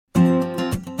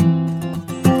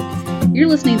You're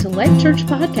listening to Life Church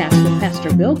Podcast with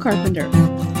Pastor Bill Carpenter.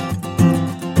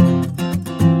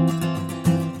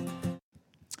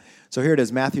 So here it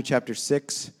is, Matthew chapter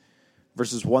 6,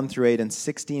 verses 1 through 8 and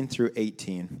 16 through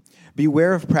 18.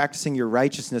 Beware of practicing your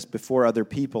righteousness before other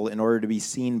people in order to be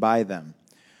seen by them,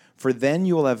 for then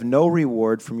you will have no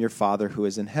reward from your Father who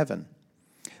is in heaven.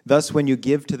 Thus, when you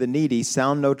give to the needy,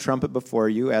 sound no trumpet before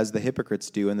you, as the hypocrites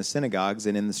do in the synagogues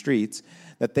and in the streets,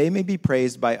 that they may be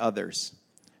praised by others.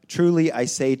 Truly, I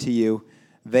say to you,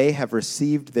 they have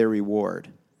received their reward.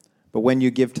 But when you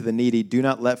give to the needy, do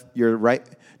not let your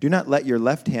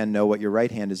left hand know what your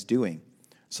right hand is doing,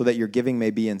 so that your giving may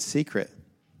be in secret.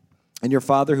 And your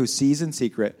Father who sees in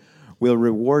secret will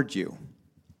reward you.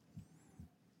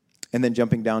 And then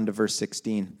jumping down to verse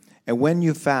 16. And when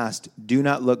you fast, do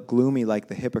not look gloomy like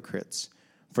the hypocrites,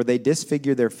 for they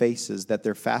disfigure their faces, that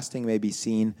their fasting may be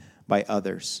seen by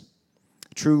others.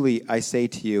 Truly, I say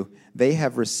to you, they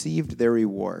have received their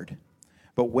reward.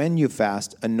 But when you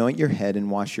fast, anoint your head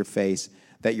and wash your face,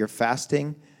 that your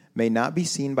fasting may not be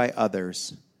seen by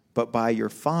others, but by your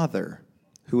Father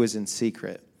who is in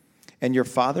secret. And your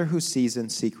Father who sees in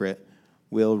secret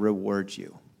will reward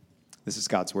you. This is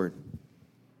God's word.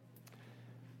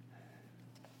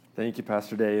 Thank you,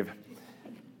 Pastor Dave.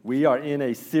 We are in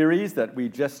a series that we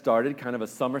just started, kind of a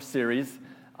summer series,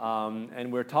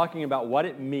 and we're talking about what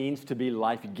it means to be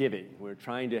life-giving. We're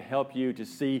trying to help you to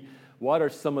see what are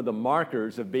some of the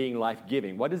markers of being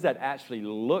life-giving. What does that actually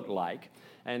look like?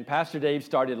 And Pastor Dave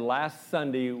started last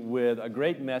Sunday with a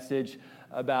great message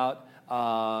about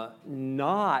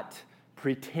not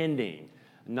pretending,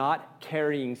 not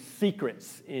carrying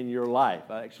secrets in your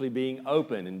life, actually being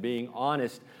open and being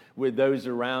honest with those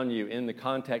around you in the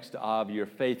context of your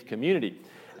faith community.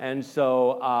 And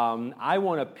so I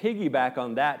want to piggyback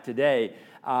on that today,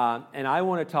 and I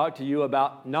want to talk to you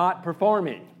about not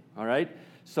performing, all right?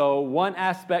 So one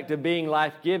aspect of being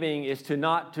life-giving is to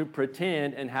not to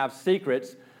pretend and have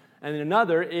secrets, and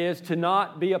another is to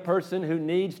not be a person who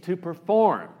needs to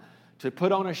perform, to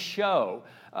put on a show,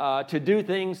 to do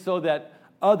things so that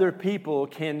other people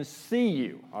can see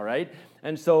you, all right?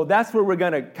 And so that's where we're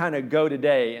going to kind of go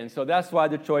today. And so that's why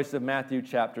the choice of Matthew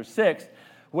chapter 6,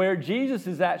 where Jesus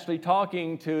is actually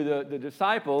talking to the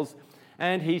disciples,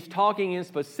 and he's talking in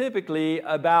specifically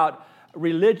about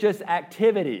religious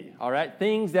activity, all right?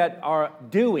 Things that are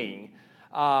doing.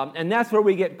 And that's where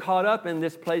we get caught up in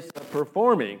this place of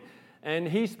performing. And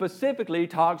he specifically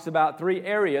talks about three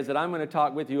areas that I'm going to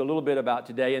talk with you a little bit about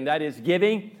today, and that is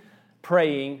giving,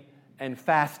 praying, and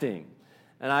fasting.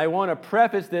 And I want to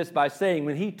preface this by saying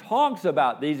when he talks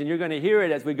about these, and you're going to hear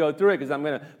it as we go through it because I'm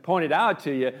going to point it out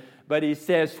to you, but he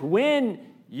says when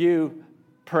you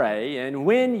pray and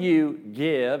when you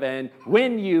give and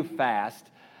when you fast,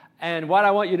 and what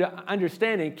I want you to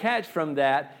understand and catch from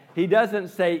that, he doesn't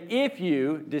say if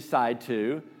you decide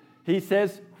to, he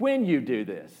says when you do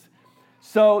this.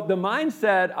 So the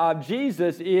mindset of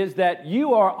Jesus is that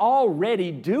you are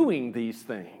already doing these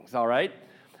things, all right?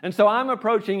 And so I'm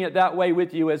approaching it that way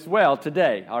with you as well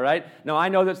today, all right? Now, I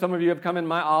know that some of you have come in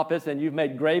my office and you've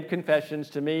made grave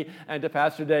confessions to me and to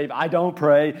Pastor Dave. I don't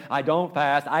pray. I don't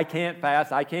fast. I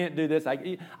can't do this.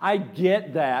 I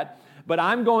get that. But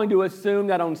I'm going to assume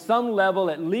that on some level,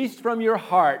 at least from your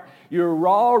heart, you're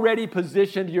already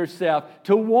positioned yourself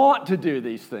to want to do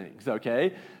these things,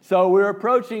 okay? So we're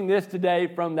approaching this today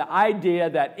from the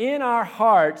idea that in our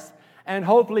hearts and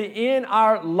hopefully in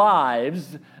our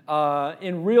lives,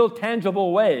 in real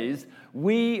tangible ways,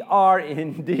 we are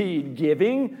indeed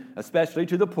giving, especially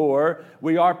to the poor.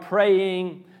 We are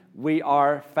praying. We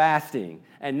are fasting.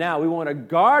 And now we want to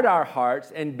guard our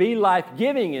hearts and be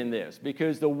life-giving in this,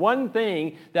 because the one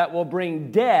thing that will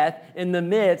bring death in the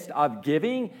midst of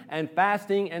giving and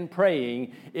fasting and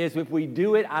praying is if we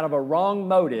do it out of a wrong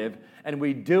motive and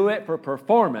we do it for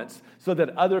performance so that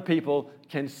other people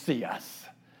can see us.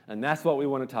 And that's what we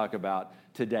want to talk about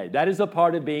today. That is a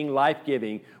part of being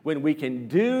life-giving, when we can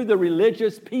do the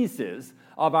religious pieces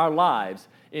of our lives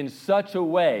in such a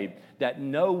way that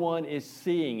no one is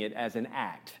seeing it as an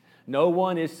act. No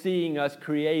one is seeing us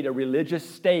create a religious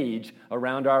stage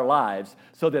around our lives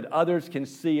so that others can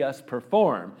see us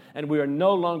perform. And we are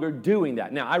no longer doing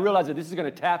that. Now, I realize that this is going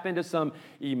to tap into some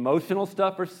emotional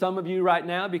stuff for some of you right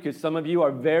now, because some of you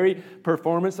are very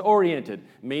performance-oriented,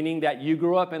 meaning that you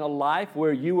grew up in a life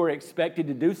where you were expected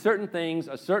to do certain things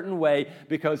a certain way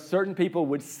because certain people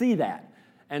would see that.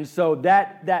 And so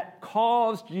that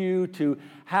caused you to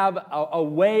have a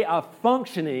way of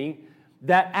functioning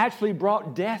that actually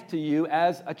brought death to you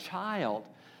as a child.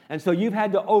 And so you've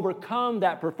had to overcome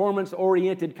that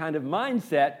performance-oriented kind of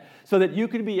mindset so that you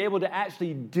can be able to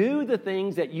actually do the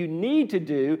things that you need to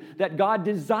do, that God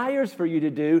desires for you to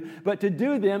do, but to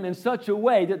do them in such a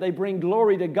way that they bring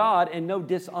glory to God and no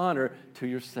dishonor to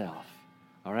yourself.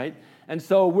 All right? And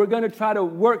so we're going to try to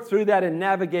work through that and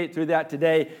navigate through that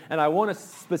today. And I want to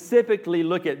specifically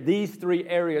look at these three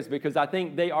areas because I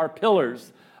think they are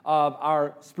pillars of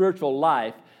our spiritual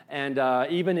life. And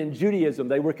even in Judaism,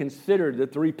 they were considered the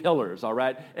three pillars, all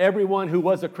right? Everyone who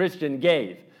was a Christian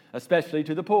gave, especially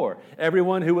to the poor.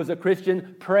 Everyone who was a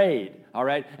Christian prayed, all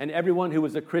right? And everyone who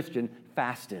was a Christian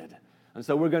fasted. And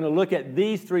so we're going to look at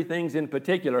these three things in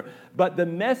particular. But the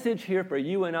message here for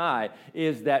you and I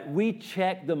is that we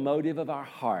check the motive of our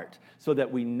heart so that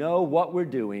we know what we're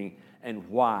doing and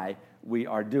why we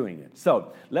are doing it.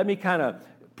 So let me kind of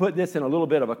put this in a little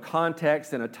bit of a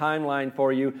context and a timeline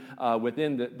for you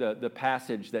within the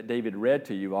passage that David read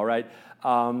to you, all right?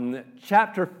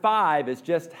 Chapter 5 has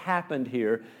just happened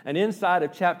here, and inside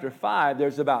of chapter 5,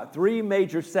 there's about three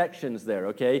major sections there,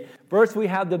 okay? First, we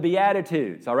have the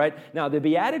Beatitudes, all right? Now, the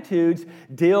Beatitudes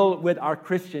deal with our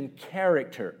Christian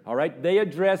character, all right? They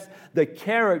address the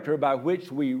character by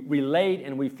which we relate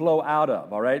and we flow out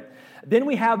of, all right? Then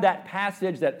we have that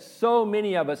passage that so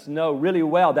many of us know really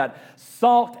well, that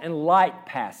salt and light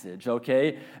passage,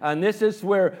 okay? And this is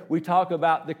where we talk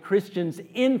about the Christian's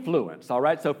influence, all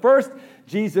right? So first,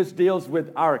 Jesus deals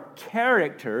with our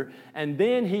character, and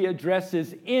then he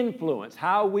addresses influence,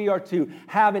 how we are to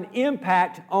have an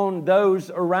impact on those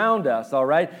around us, all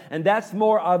right? And that's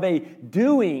more of a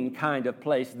doing kind of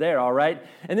place there, all right?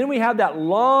 And then we have that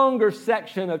longer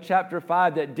section of chapter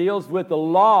 5 that deals with the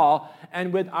law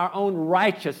and with our own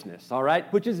righteousness, all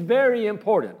right? Which is very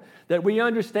important, that we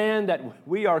understand that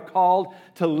we are called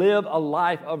to live a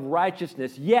life of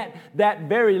righteousness, yet that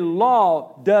very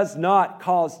law does not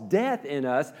cause death in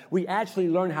us. We actually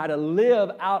learn how to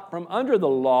live out from under the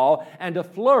law and to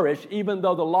flourish, even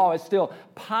though the law is still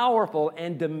powerful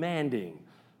and demanding.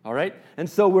 All right? And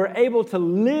so we're able to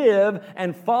live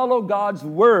and follow God's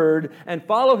word and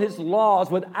follow his laws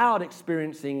without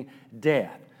experiencing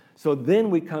death. So then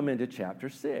we come into chapter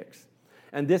 6.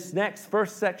 And this next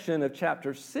first section of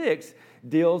chapter 6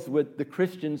 deals with the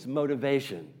Christian's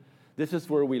motivation. This is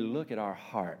where we look at our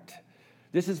heart.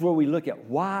 This is where we look at,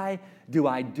 why do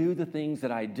I do the things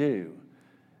that I do?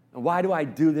 And why do I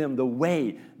do them the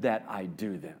way that I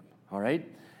do them? All right?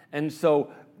 And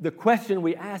so the question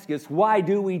we ask is, why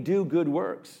do we do good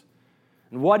works?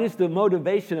 And what is the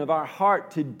motivation of our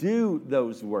heart to do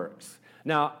those works?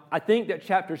 Now, I think that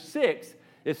chapter 6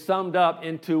 is summed up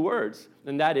in two words,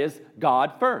 and that is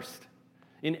God first.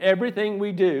 In everything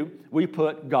we do, we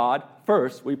put God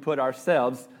first. We put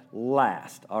ourselves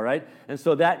last, all right? And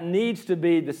so that needs to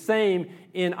be the same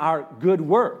in our good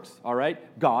works, all right?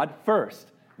 God first.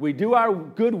 We do our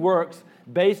good works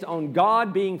based on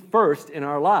God being first in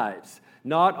our lives,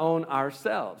 not on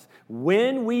ourselves.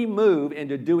 When we move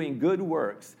into doing good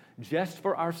works just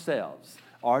for ourselves,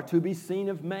 or to be seen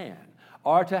of man,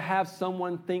 or to have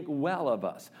someone think well of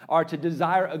us, or to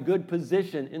desire a good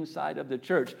position inside of the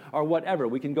church, or whatever.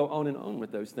 We can go on and on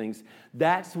with those things.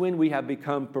 That's when we have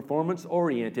become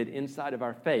performance-oriented inside of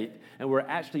our faith, and we're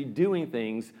actually doing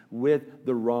things with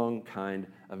the wrong kind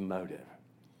of motive.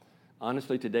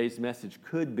 Honestly, today's message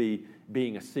could be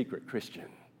being a secret Christian.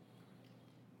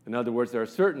 In other words, there are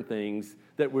certain things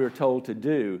that we're told to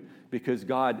do because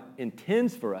God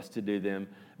intends for us to do them,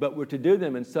 but we're to do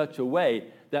them in such a way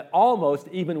that almost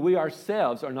even we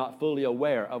ourselves are not fully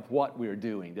aware of what we're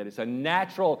doing, that it's a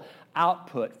natural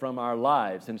output from our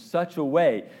lives in such a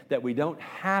way that we don't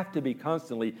have to be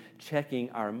constantly checking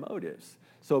our motives.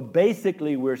 So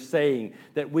basically, we're saying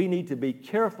that we need to be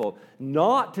careful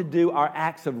not to do our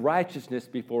acts of righteousness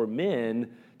before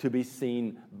men to be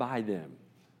seen by them.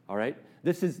 All right?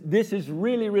 This is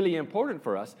really, really important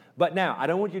for us. But now, I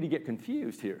don't want you to get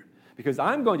confused here, because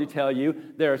I'm going to tell you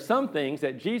there are some things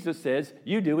that Jesus says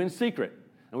you do in secret.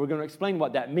 And we're going to explain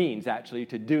what that means, actually,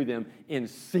 to do them in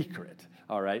secret,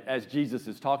 all right, as Jesus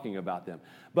is talking about them.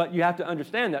 But you have to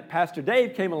understand that Pastor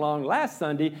Dave came along last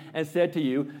Sunday and said to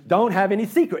you, don't have any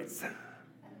secrets.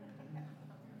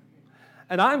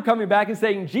 And I'm coming back and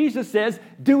saying, Jesus says,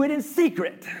 do it in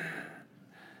secret.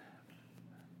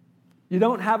 You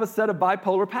don't have a set of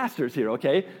bipolar pastors here,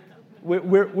 okay?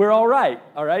 We're all right,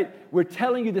 all right? We're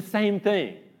telling you the same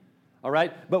thing, all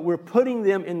right? But we're putting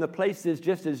them in the places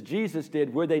just as Jesus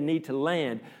did where they need to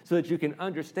land so that you can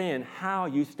understand how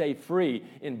you stay free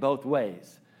in both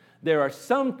ways. There are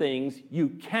some things you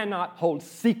cannot hold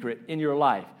secret in your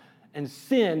life, and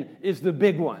sin is the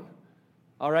big one,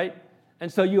 all right?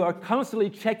 And so you are constantly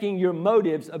checking your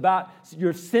motives about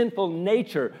your sinful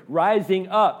nature rising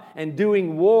up and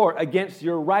doing war against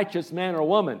your righteous man or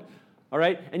woman. All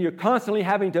right? And you're constantly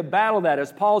having to battle that.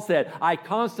 As Paul said, I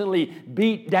constantly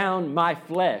beat down my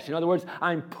flesh. In other words,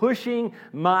 I'm pushing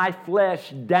my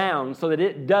flesh down so that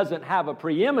it doesn't have a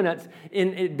preeminence,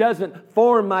 it doesn't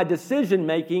form my decision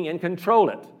making and control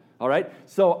it. All right?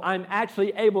 So I'm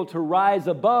actually able to rise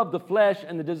above the flesh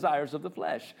and the desires of the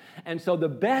flesh. And so the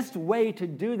best way to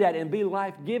do that and be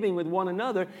life-giving with one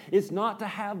another is not to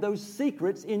have those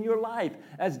secrets in your life,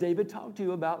 as David talked to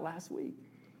you about last week.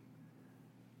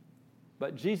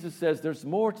 But Jesus says there's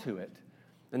more to it.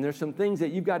 And there's some things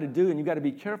that you've got to do and you've got to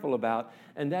be careful about.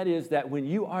 And that is that when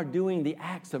you are doing the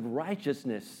acts of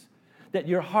righteousness, that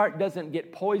your heart doesn't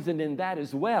get poisoned in that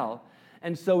as well.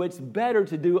 And so it's better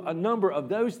to do a number of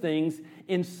those things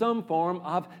in some form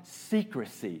of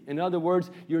secrecy. In other words,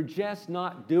 you're just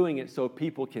not doing it so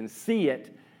people can see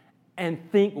it and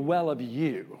think well of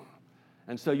you.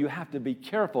 And so you have to be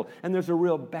careful. And there's a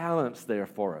real balance there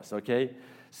for us, okay?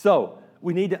 So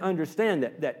we need to understand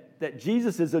that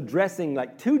Jesus is addressing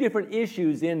like two different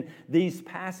issues in these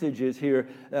passages here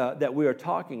that we are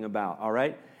talking about, all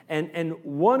right? And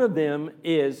one of them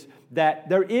is that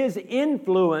there is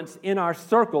influence in our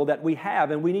circle that we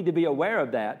have, and we need to be aware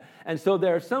of that. And so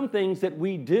there are some things that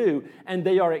we do, and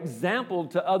they are example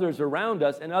to others around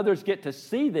us, and others get to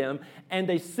see them, and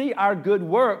they see our good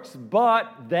works,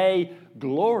 but they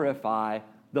glorify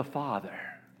the Father.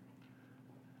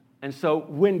 And so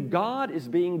when God is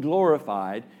being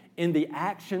glorified in the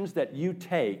actions that you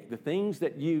take, the things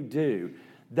that you do,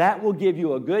 that will give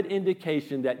you a good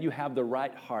indication that you have the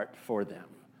right heart for them.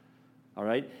 All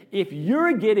right? If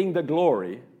you're getting the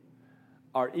glory,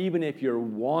 or even if you're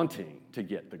wanting to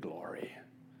get the glory,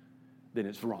 then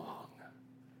it's wrong.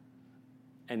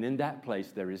 And in that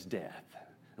place, there is death.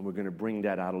 And we're going to bring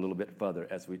that out a little bit further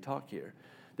as we talk here.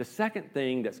 The second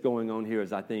thing that's going on here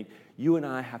is I think you and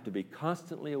I have to be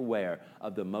constantly aware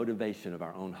of the motivation of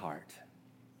our own heart.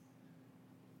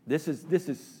 This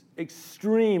is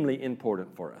extremely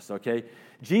important for us, okay?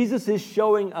 Jesus is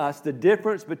showing us the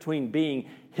difference between being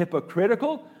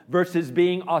hypocritical versus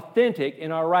being authentic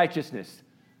in our righteousness.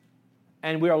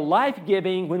 And we are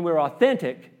life-giving when we're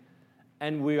authentic,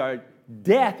 and we are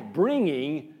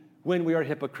death-bringing when we are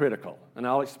hypocritical. And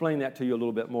I'll explain that to you a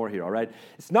little bit more here, all right?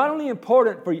 It's not only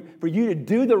important for you to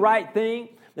do the right thing,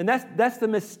 and that's the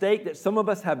mistake that some of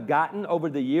us have gotten over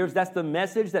the years. That's the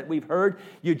message that we've heard.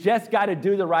 You just got to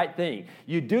do the right thing.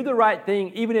 You do the right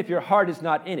thing even if your heart is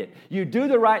not in it. You do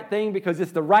the right thing because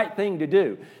it's the right thing to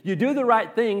do. You do the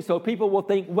right thing so people will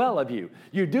think well of you.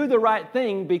 You do the right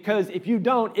thing because if you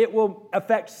don't, it will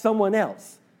affect someone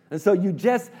else. And so you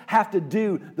just have to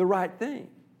do the right thing.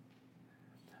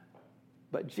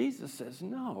 But Jesus says,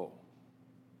 no,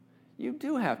 you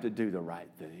do have to do the right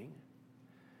thing.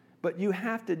 But you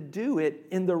have to do it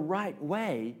in the right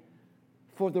way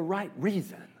for the right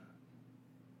reason.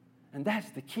 And that's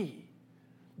the key.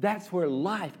 That's where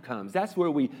life comes. That's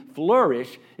where we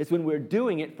flourish, is when we're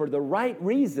doing it for the right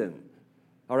reason.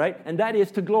 All right? And that is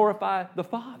to glorify the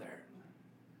Father.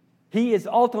 He is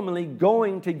ultimately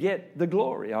going to get the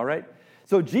glory, all right?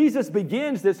 So Jesus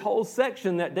begins this whole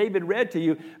section that David read to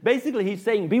you. Basically, he's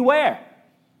saying, beware.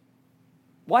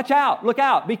 Watch out. Look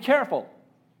out. Be careful.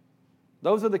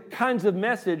 Those are the kinds of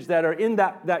message that are in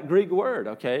that Greek word,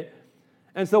 okay?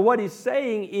 And so what he's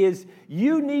saying is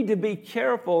you need to be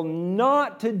careful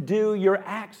not to do your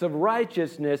acts of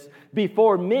righteousness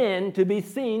before men to be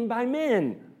seen by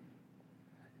men.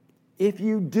 If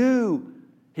you do,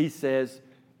 he says,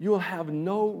 you'll have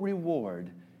no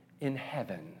reward in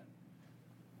heaven.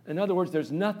 In other words,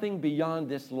 there's nothing beyond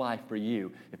this life for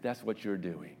you if that's what you're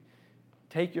doing.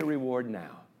 Take your reward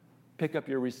now. Pick up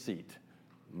your receipt.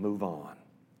 Move on.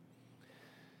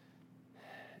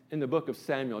 In the book of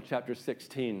Samuel, chapter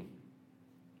 16,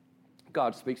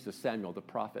 God speaks to Samuel, the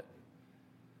prophet.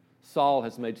 Saul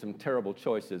has made some terrible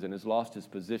choices and has lost his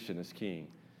position as king.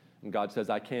 And God says,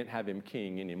 I can't have him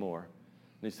king anymore.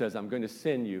 And he says, I'm going to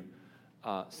send you,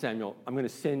 Samuel, I'm going to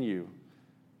send you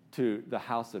to the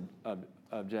house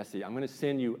of Jesse. I'm going to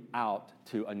send you out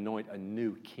to anoint a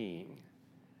new king.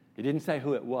 He didn't say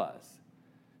who it was.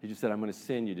 He just said, I'm going to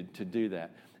send you to do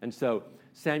that. And so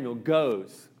Samuel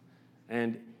goes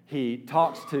and he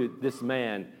talks to this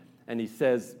man and he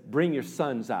says, bring your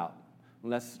sons out.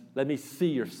 Let me see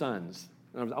your sons.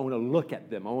 I want to look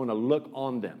at them. I want to look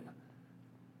on them.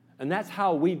 And that's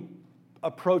how we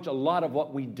approach a lot of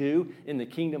what we do in the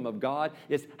kingdom of God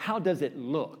is how does it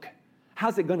look?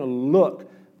 How's it going to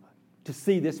look to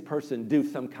see this person do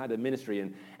some kind of ministry?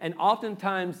 And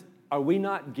oftentimes Are we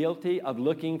not guilty of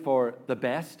looking for the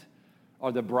best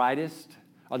or the brightest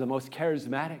or the most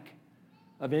charismatic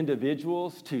of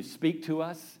individuals to speak to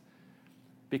us?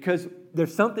 Because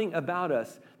there's something about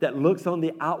us that looks on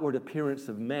the outward appearance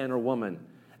of man or woman,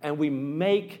 and we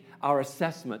make our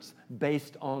assessments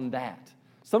based on that.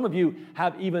 Some of you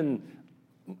have even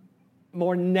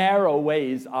more narrow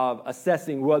ways of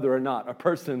assessing whether or not a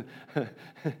person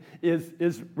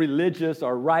is religious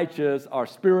or righteous or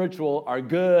spiritual or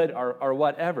good or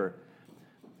whatever.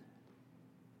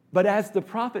 But as the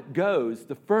prophet goes,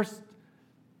 the first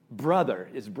brother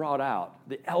is brought out,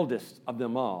 the eldest of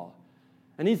them all.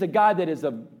 And he's a guy that is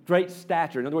of great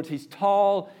stature. In other words, he's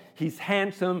tall, he's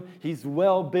handsome, he's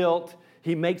well built,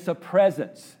 he makes a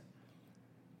presence.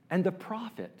 And the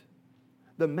prophet,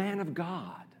 the man of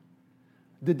God,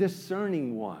 the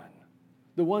discerning one,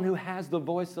 the one who has the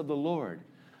voice of the Lord,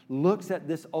 looks at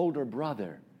this older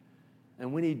brother.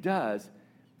 And when he does,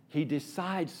 he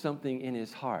decides something in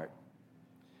his heart.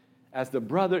 As the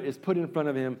brother is put in front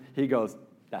of him, he goes,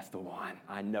 "That's the one.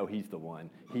 I know he's the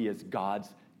one. He is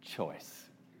God's choice."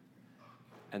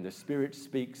 And the Spirit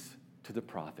speaks to the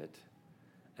prophet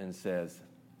and says,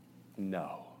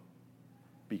 "No,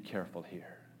 be careful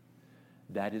here.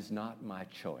 That is not my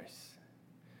choice.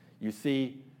 You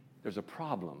see, there's a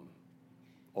problem,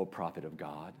 O prophet of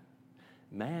God.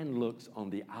 Man looks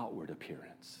on the outward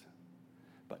appearance,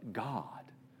 but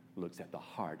God looks at the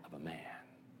heart of a man."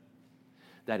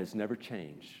 That has never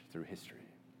changed through history.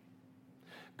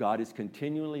 God is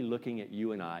continually looking at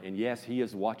you and I, and yes, He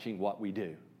is watching what we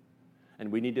do.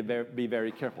 And we need to be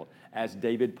very careful. As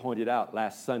David pointed out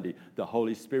last Sunday, the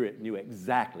Holy Spirit knew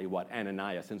exactly what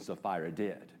Ananias and Sapphira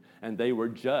did. And they were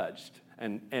judged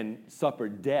and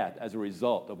suffered death as a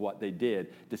result of what they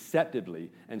did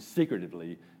deceptively and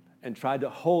secretively and tried to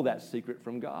hold that secret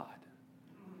from God.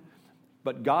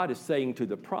 But God is saying to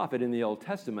the prophet in the Old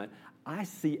Testament, I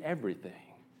see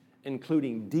everything,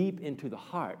 including deep into the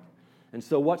heart. And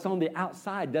so what's on the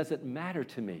outside doesn't matter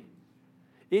to me.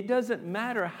 It doesn't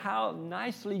matter how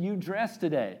nicely you dress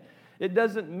today. It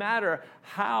doesn't matter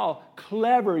how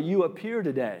clever you appear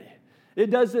today. It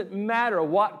doesn't matter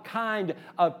what kind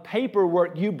of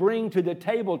paperwork you bring to the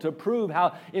table to prove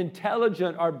how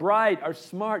intelligent or bright or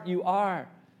smart you are.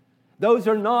 Those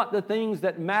are not the things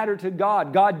that matter to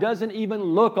God. God doesn't even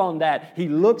look on that. He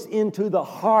looks into the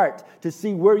heart to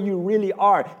see where you really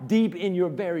are, deep in your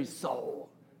very soul.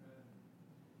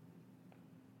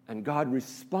 And God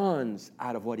responds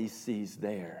out of what He sees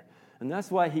there. And that's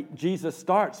why Jesus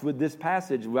starts with this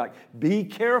passage like, be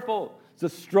careful. It's a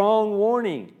strong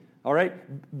warning. All right?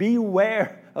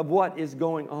 Beware of what is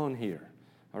going on here.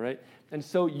 All right? And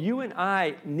so you and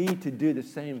I need to do the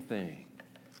same thing.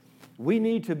 We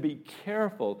need to be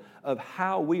careful of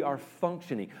how we are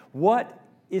functioning. What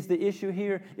is the issue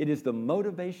here? It is the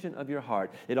motivation of your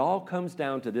heart. It all comes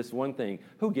down to this one thing.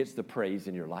 Who gets the praise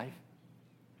in your life?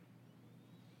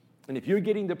 And if you're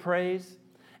getting the praise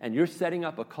and you're setting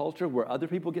up a culture where other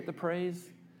people get the praise,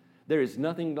 there is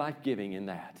nothing life-giving in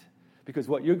that. Because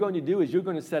what you're going to do is you're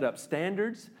going to set up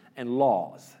standards and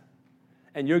laws.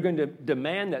 And you're going to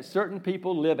demand that certain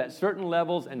people live at certain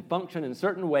levels and function in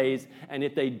certain ways. And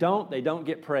if they don't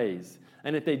get praise.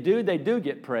 And if they do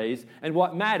get praise. And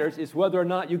what matters is whether or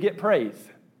not you get praise.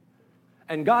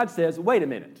 And God says, wait a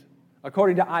minute.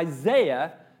 According to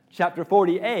Isaiah chapter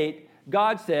 48,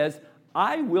 God says,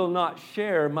 I will not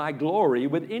share my glory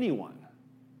with anyone.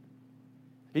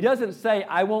 He doesn't say,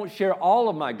 I won't share all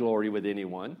of my glory with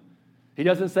anyone. He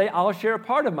doesn't say, I'll share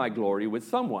part of my glory with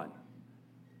someone.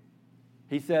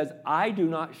 He says, I do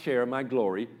not share my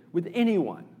glory with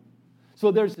anyone. So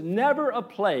there's never a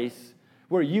place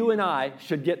where you and I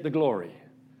should get the glory.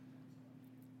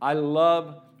 I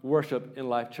love worship in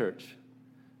Life Church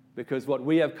because what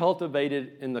we have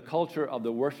cultivated in the culture of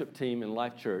the worship team in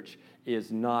Life Church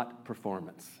is not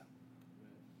performance.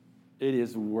 It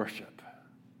is worship.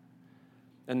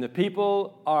 And the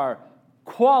people are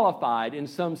qualified in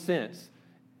some sense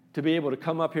to be able to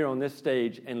come up here on this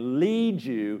stage and lead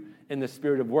you in the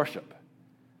spirit of worship.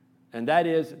 And that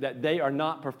is that they are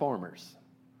not performers.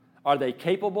 Are they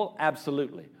capable?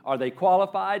 Absolutely. Are they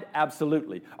qualified?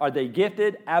 Absolutely. Are they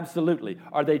gifted? Absolutely.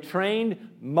 Are they trained?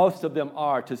 Most of them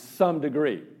are to some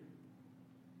degree.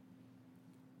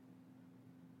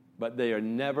 But they are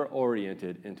never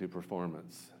oriented into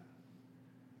performance.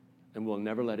 And we'll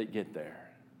never let it get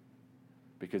there.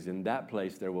 Because in that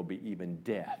place, there will be even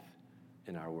death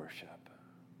in our worship.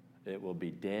 It will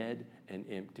be dead and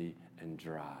empty and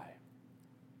dry.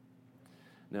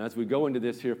 Now, as we go into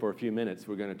this here for a few minutes,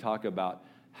 we're going to talk about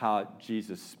how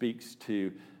Jesus speaks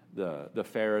to the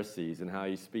Pharisees and how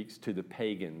he speaks to the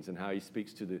pagans and how he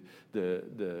speaks to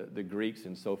the Greeks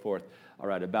and so forth, all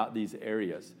right, about these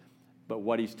areas. But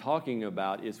what he's talking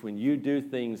about is when you do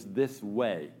things this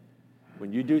way,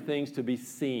 when you do things to be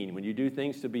seen, when you do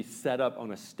things to be set up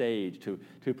on a stage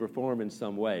to perform in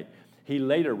some way, he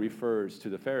later refers to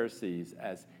the Pharisees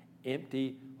as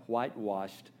empty,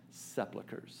 whitewashed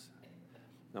sepulchers.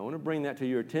 Now, I want to bring that to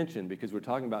your attention because we're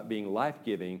talking about being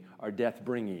life-giving or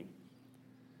death-bringing.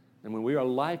 And when we are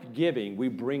life-giving, we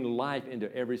bring life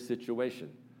into every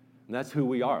situation. And that's who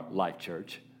we are, Life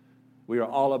Church. We are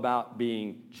all about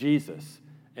being Jesus.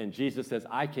 And Jesus says,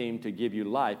 I came to give you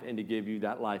life and to give you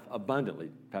that life abundantly.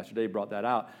 Pastor Dave brought that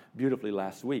out beautifully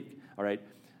last week, all right?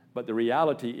 But the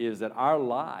reality is that our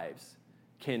lives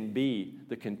can be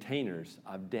the containers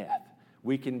of death.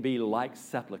 We can be like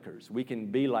sepulchers. We can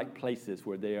be like places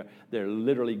where they're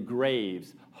literally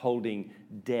graves holding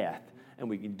death. And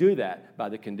we can do that by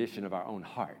the condition of our own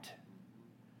heart.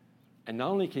 And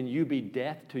not only can you be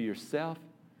death to yourself,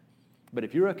 but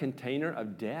if you're a container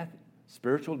of death,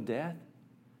 spiritual death,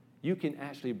 you can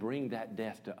actually bring that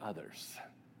death to others.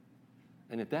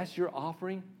 And if that's your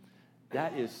offering,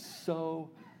 that is so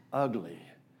ugly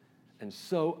and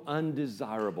so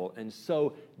undesirable and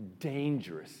so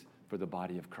dangerous for the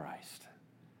body of Christ.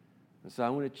 And so I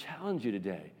want to challenge you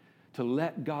today to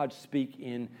let God speak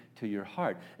into your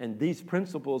heart. And these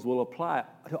principles will apply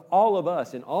to all of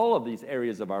us in all of these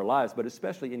areas of our lives, but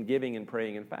especially in giving and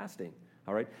praying and fasting.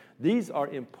 All right? These are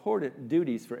important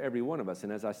duties for every one of us.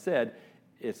 And as I said,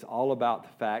 it's all about the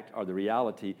fact or the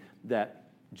reality that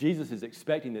Jesus is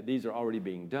expecting that these are already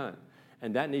being done.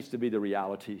 And that needs to be the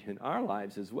reality in our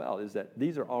lives as well, is that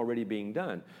these are already being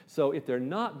done. So if they're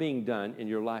not being done in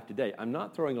your life today, I'm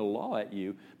not throwing a law at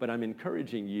you, but I'm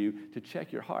encouraging you to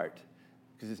check your heart.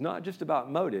 Because it's not just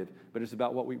about motive, but it's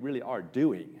about what we really are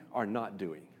doing or not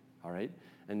doing, all right?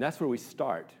 And that's where we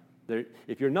start.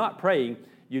 If you're not praying,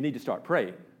 you need to start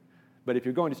praying. But if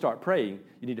you're going to start praying,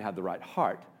 you need to have the right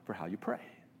heart for how you pray,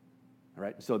 all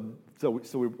right? So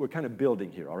we're kind of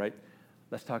building here, all right?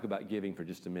 Let's talk about giving for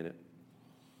just a minute.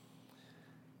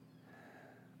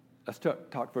 Let's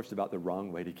talk first about the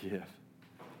wrong way to give.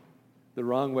 The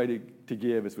wrong way to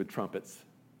give is with trumpets,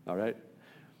 all right?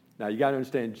 Now, you got to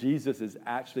understand, Jesus is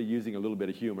actually using a little bit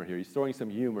of humor here. He's throwing some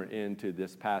humor into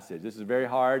this passage. This is very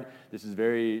hard. This is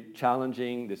very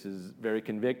challenging. This is very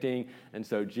convicting. And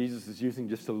so Jesus is using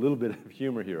just a little bit of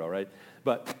humor here, all right?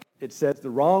 But it says the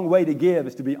wrong way to give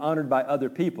is to be honored by other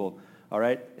people, all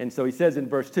right? And so he says in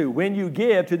verse 2, when you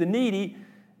give to the needy,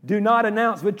 do not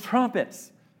announce with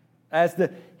trumpets, as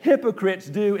the hypocrites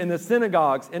do in the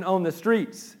synagogues and on the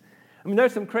streets. I mean,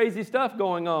 there's some crazy stuff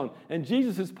going on, and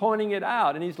Jesus is pointing it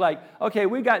out, and he's like, okay,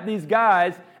 we got these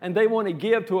guys, and they want to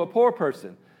give to a poor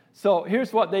person. So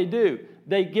here's what they do.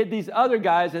 They get these other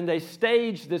guys, and they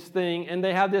stage this thing, and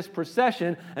they have this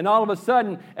procession, and all of a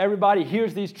sudden, everybody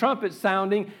hears these trumpets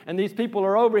sounding, and these people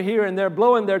are over here, and they're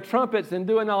blowing their trumpets and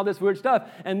doing all this weird stuff,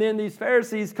 and then these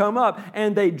Pharisees come up,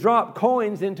 and they drop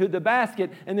coins into the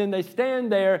basket, and then they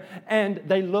stand there, and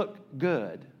they look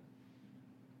good.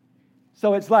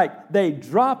 So it's like they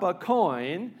drop a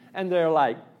coin, and they're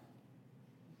like,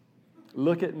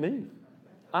 look at me.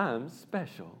 I'm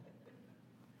special.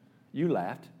 You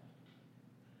laughed.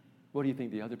 What do you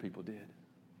think the other people did?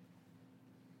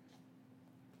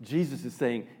 Jesus is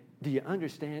saying, do you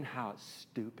understand how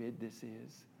stupid this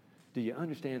is? Do you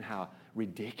understand how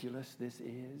ridiculous this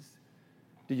is?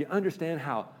 Do you understand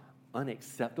how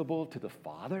unacceptable to the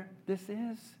Father this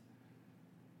is?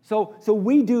 So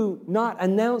we do not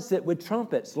announce it with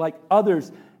trumpets like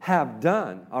others have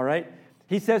done, all right?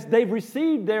 He says they've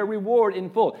received their reward in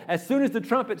full. As soon as the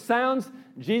trumpet sounds,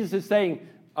 Jesus is saying,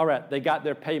 all right, they got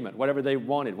their payment, whatever they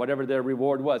wanted, whatever their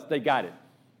reward was, they got it.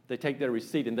 They take their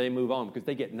receipt and they move on because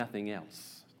they get nothing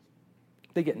else.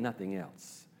 They get nothing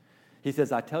else. He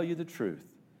says, I tell you the truth.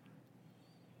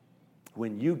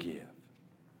 When you give,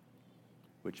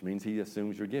 which means he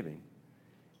assumes you're giving,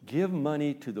 give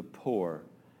money to the poor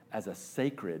as a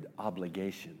sacred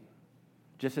obligation,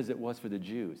 just as it was for the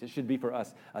Jews. It should be for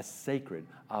us a sacred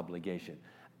obligation.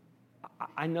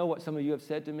 I know what some of you have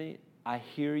said to me. I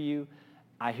hear you.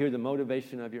 I hear the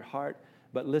motivation of your heart.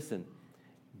 But listen,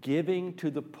 giving to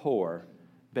the poor,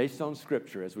 based on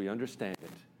Scripture as we understand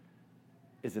it,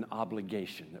 is an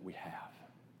obligation that we have.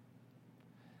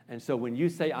 And so when you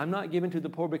say, I'm not giving to the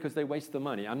poor because they waste the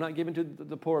money. I'm not giving to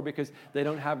the poor because they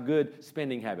don't have good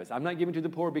spending habits. I'm not giving to the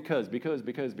poor because.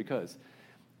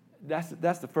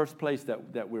 That's the first place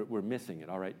that we're missing it,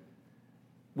 all right?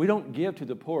 We don't give to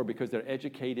the poor because they're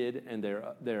educated and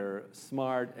they're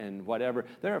smart and whatever.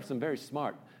 There are some very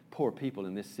smart poor people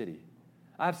in this city.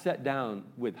 I've sat down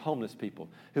with homeless people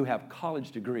who have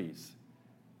college degrees,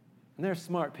 and they're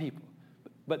smart people,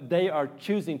 but they are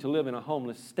choosing to live in a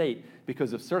homeless state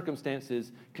because of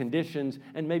circumstances, conditions,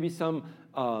 and maybe some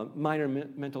minor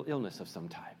mental illness of some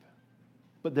type.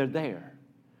 But they're there.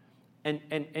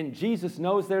 And Jesus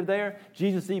knows they're there.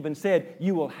 Jesus even said,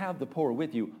 you will have the poor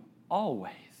with you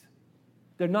always.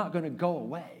 They're not going to go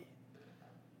away.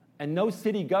 And no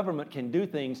city government can do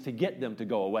things to get them to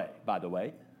go away, by the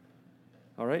way.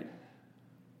 All right?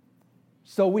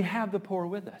 So we have the poor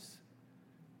with us.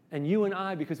 And you and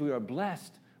I, because we are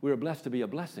blessed to be a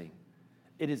blessing.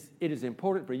 It is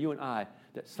important for you and I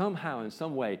that somehow, in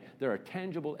some way, there are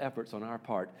tangible efforts on our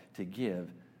part to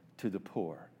give to the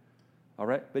poor. All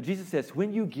right? But Jesus says,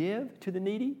 when you give to the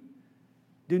needy,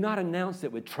 do not announce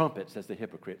it with trumpets as the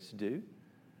hypocrites do.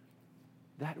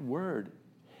 That word,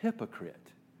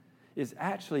 hypocrite, is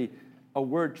actually a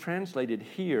word translated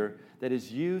here that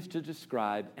is used to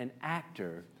describe an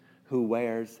actor who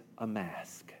wears a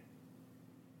mask.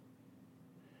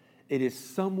 It is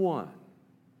someone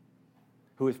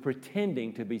who is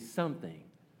pretending to be something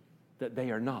that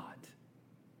they are not.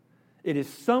 It is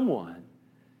someone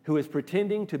who is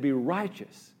pretending to be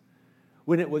righteous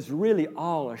when it was really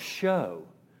all a show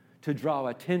to draw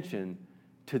attention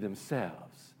to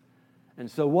themselves. And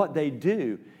so what they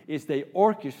do is they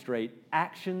orchestrate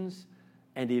actions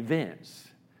and events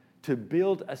to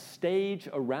build a stage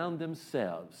around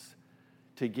themselves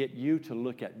to get you to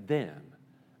look at them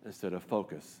instead of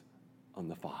focus on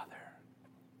the Father.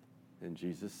 And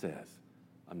Jesus says,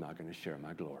 I'm not going to share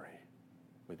my glory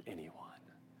with anyone.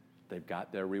 They've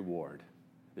got their reward.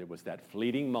 There was that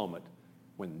fleeting moment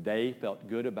when they felt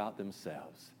good about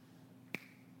themselves,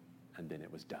 and then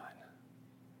it was done.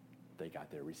 They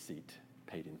got their receipt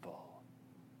paid in full.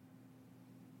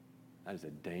 That is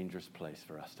a dangerous place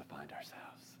for us to find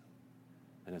ourselves.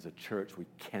 And as a church, we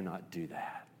cannot do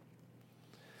that.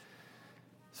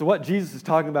 So what Jesus is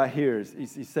talking about here is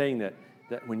he's saying that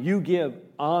when you give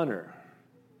honor,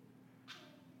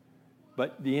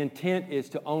 but the intent is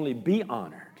to only be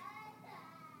honored,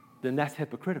 then that's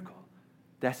hypocritical.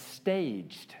 That's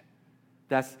staged.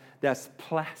 That's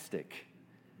plastic.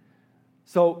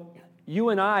 So you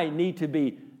and I need to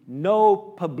be no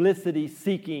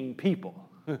publicity-seeking people.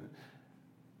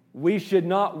 We should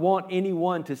not want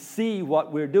anyone to see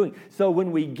what we're doing. So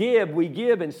when we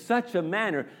give in such a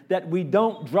manner that we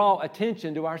don't draw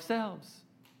attention to ourselves.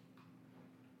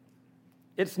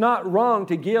 It's not wrong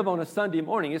to give on a Sunday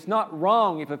morning. It's not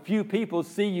wrong if a few people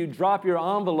see you drop your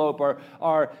envelope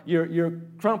or your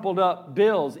crumpled up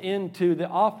bills into the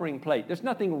offering plate. There's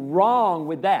nothing wrong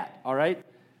with that, all right?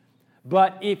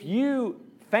 But if you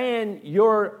fan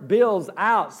your bills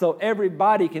out so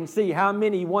everybody can see how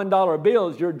many $1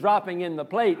 bills you're dropping in the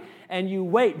plate, and you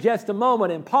wait just a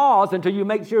moment and pause until you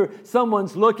make sure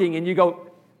someone's looking and you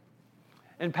go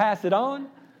and pass it on,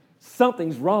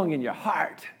 something's wrong in your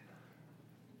heart.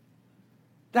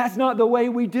 That's not the way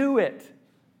we do it.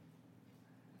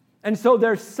 And so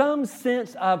there's some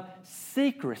sense of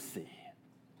secrecy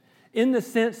in the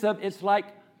sense of it's like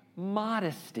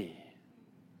modesty.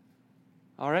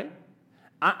 All right?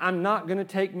 I'm not going to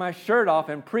take my shirt off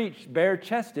and preach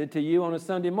bare-chested to you on a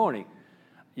Sunday morning.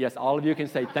 Yes, all of you can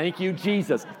say, thank you,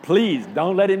 Jesus. Please,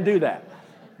 don't let him do that.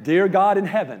 Dear God in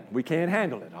heaven, we can't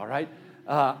handle it, all right?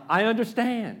 I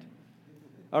understand,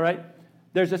 all right?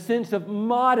 There's a sense of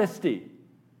modesty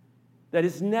that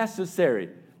is necessary.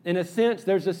 In a sense,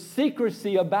 there's a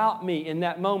secrecy about me in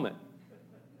that moment.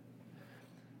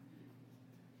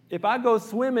 If I go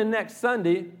swimming next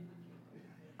Sunday,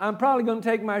 I'm probably going to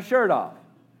take my shirt off.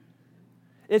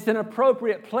 It's an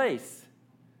appropriate place.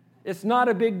 It's not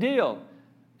a big deal.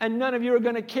 And none of you are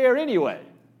going to care anyway.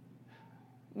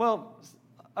 Well,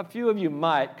 a few of you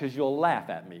might because you'll laugh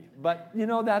at me. But,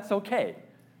 that's okay.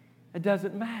 It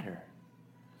doesn't matter.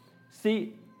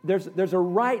 See, there's a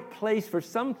right place for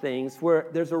some things where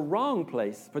there's a wrong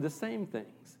place for the same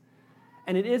things.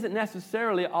 And it isn't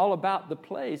necessarily all about the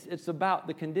place. It's about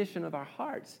the condition of our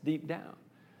hearts deep down.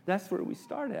 That's where we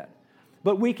start at.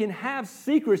 But we can have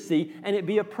secrecy and it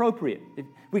be appropriate.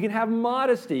 We can have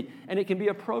modesty and it can be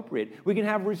appropriate. We can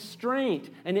have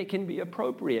restraint and it can be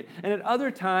appropriate. And at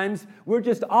other times, we're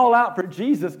just all out for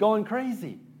Jesus going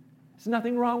crazy. There's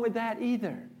nothing wrong with that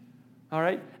either. All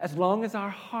right? As long as our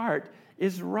heart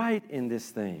is right in this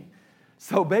thing.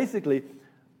 So basically,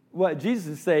 what Jesus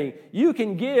is saying, you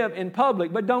can give in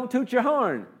public, but don't toot your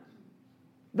horn.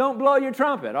 Don't blow your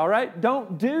trumpet, all right?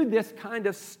 Don't do this kind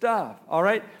of stuff, all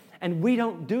right? And we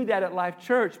don't do that at Life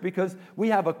Church because we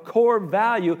have a core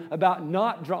value about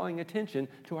not drawing attention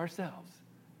to ourselves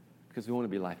because we want to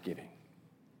be life-giving.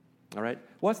 All right?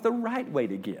 What's the right way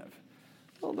to give?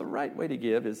 Well, the right way to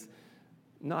give is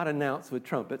not announced with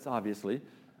trumpets, obviously,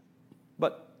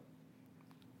 but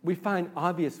we find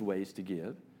obvious ways to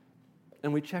give,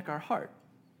 and we check our heart.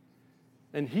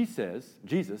 And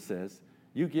Jesus says,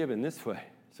 you give in this way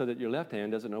so that your left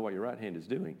hand doesn't know what your right hand is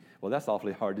doing. Well, that's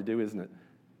awfully hard to do, isn't it?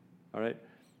 All right?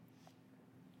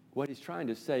 What he's trying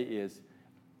to say is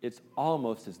it's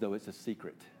almost as though it's a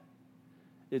secret.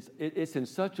 It's in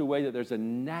such a way that there's a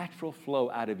natural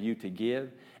flow out of you to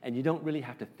give, and you don't really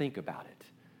have to think about it.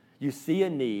 You see a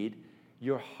need,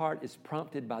 your heart is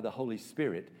prompted by the Holy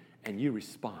Spirit, and you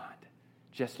respond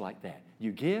just like that.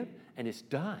 You give, and it's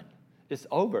done. It's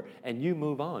over, and you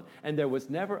move on. And there was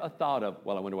never a thought of,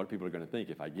 well, I wonder what people are going to think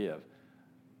if I give.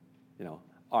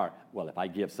 Or, well, if I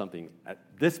give something at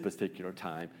this particular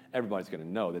time, everybody's going to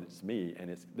know that it's me,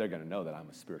 and they're going to know that I'm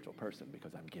a spiritual person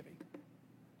because I'm giving.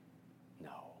 No.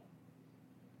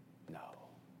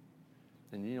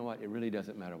 And you know what? It really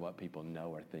doesn't matter what people know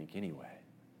or think anyway.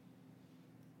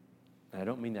 And I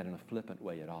don't mean that in a flippant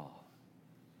way at all.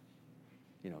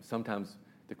 Sometimes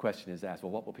the question is asked,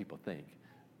 well, what will people think?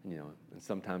 And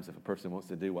sometimes if a person wants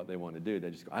to do what they want to do, they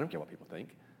just go, I don't care what people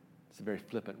think. It's a very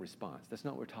flippant response. That's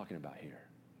not what we're talking about here.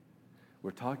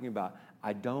 We're talking about,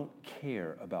 I don't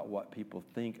care about what people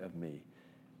think of me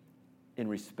in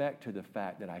respect to the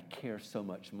fact that I care so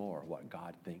much more what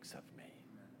God thinks of me.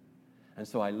 And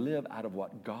so I live out of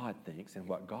what God thinks and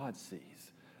what God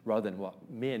sees rather than what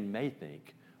men may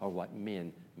think or what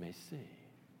men may see.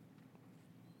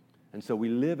 And so we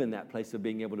live in that place of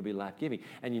being able to be life-giving.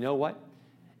 And you know what?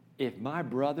 If my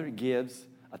brother gives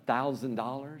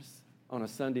 $1,000 on a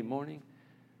Sunday morning,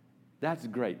 that's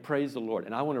great. Praise the Lord.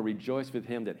 And I want to rejoice with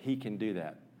him that he can do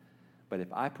that. But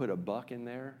if I put $1 in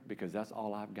there because that's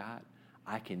all I've got,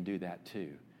 I can do that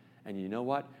too. And you know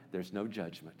what? There's no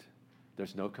judgment.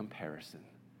 There's no comparison.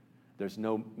 There's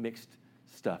no mixed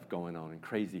stuff going on and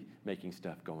crazy making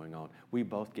stuff going on. We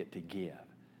both get to give.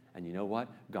 And you know what?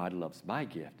 God loves my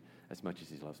gift as much as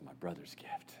he loves my brother's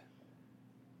gift.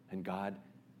 And God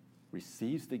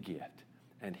receives the gift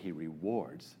and he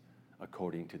rewards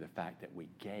according to the fact that we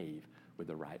gave with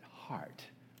the right heart,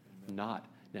 not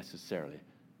necessarily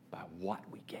by what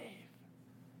we gave.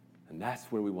 And that's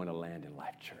where we want to land in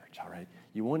Life Church, all right?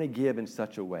 You want to give in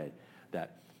such a way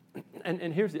that,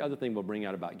 and here's the other thing we'll bring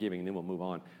out about giving, and then we'll move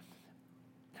on.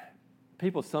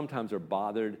 People sometimes are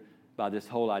bothered by this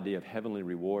whole idea of heavenly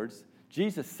rewards.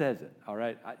 Jesus says it, all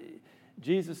right?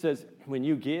 Jesus says, when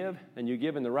you give, and you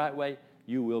give in the right way,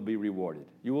 you will be rewarded.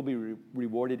 You will be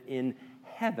rewarded in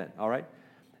heaven, all right?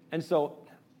 And so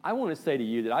I want to say to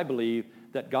you that I believe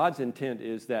that God's intent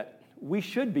is that we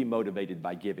should be motivated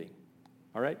by giving,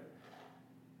 all right?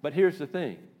 But here's the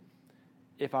thing.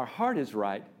 If our heart is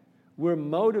right, we're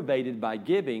motivated by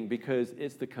giving because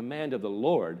it's the command of the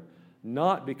Lord,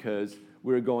 not because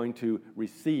we're going to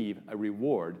receive a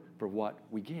reward for what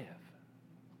we give.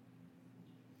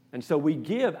 And so we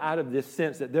give out of this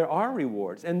sense that there are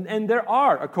rewards, and there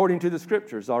are, according to the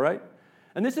Scriptures, all right?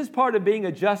 And this is part of being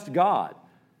a just God,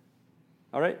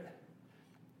 all right?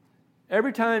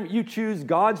 Every time you choose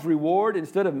God's reward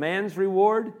instead of man's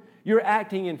reward, you're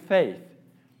acting in faith.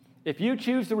 If you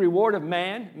choose the reward of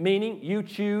man, meaning you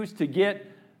choose to get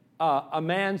a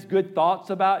man's good thoughts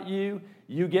about you,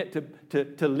 you get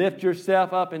to lift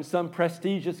yourself up in some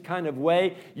prestigious kind of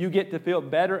way. You get to feel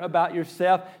better about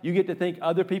yourself. You get to think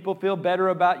other people feel better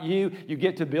about you. You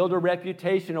get to build a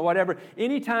reputation or whatever.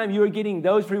 Anytime you are getting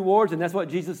those rewards, and that's what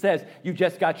Jesus says, you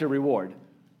just got your reward.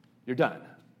 You're done.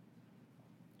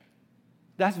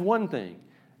 That's one thing.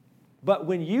 But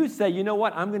when you say, you know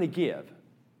what, I'm going to give,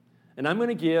 and I'm going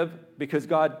to give because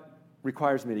God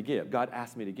requires me to give. God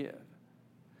asked me to give.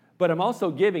 But I'm also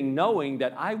giving knowing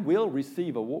that I will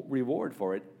receive a reward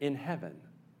for it in heaven.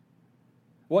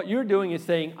 What you're doing is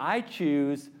saying, I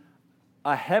choose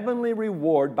a heavenly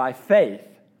reward by faith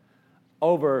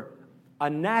over a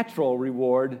natural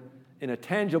reward in a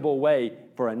tangible way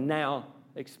for a now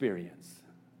experience.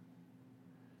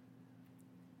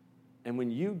 And when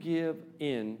you give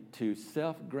in to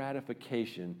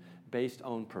self-gratification based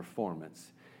on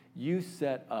performance, you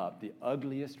set up the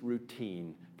ugliest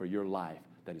routine for your life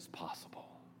that is possible.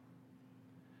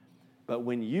 But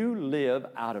when you live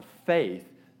out of faith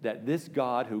that this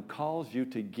God who calls you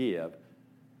to give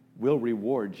will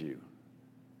reward you,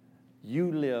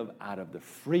 you live out of the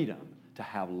freedom to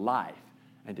have life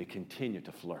and to continue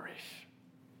to flourish.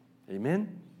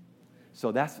 Amen?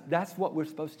 So that's what we're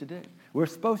supposed to do. We're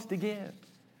supposed to give.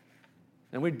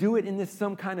 And we do it in this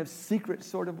some kind of secret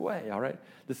sort of way, all right?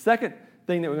 The second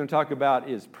thing that we're going to talk about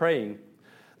is praying.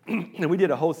 And we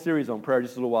did a whole series on prayer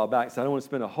just a little while back, so I don't want to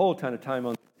spend a whole ton of time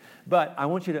on it. But I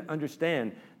want you to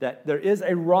understand that there is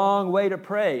a wrong way to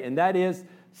pray, and that is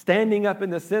standing up in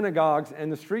the synagogues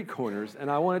and the street corners.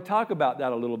 And I want to talk about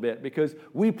that a little bit because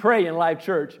we pray in Live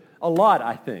Church a lot,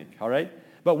 I think, all right?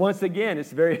 But once again,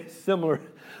 it's very similar,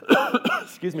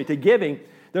 to giving.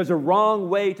 There's a wrong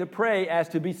way to pray as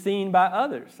to be seen by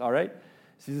others, all right?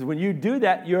 He says, when you do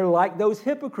that, you're like those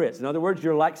hypocrites. In other words,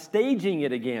 you're like staging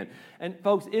it again. And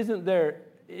folks, isn't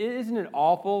it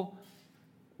awful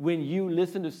when you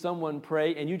listen to someone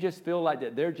pray and you just feel like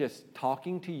that they're just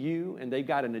talking to you and they've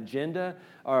got an agenda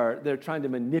or they're trying to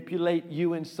manipulate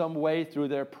you in some way through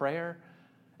their prayer?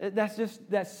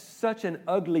 That's such an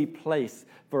ugly place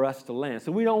for us to land.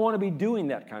 So we don't want to be doing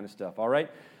that kind of stuff, all right?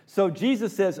 So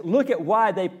Jesus says, look at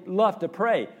why they love to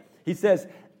pray. He says,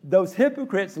 those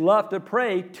hypocrites love to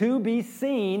pray to be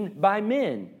seen by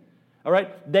men, all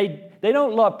right? They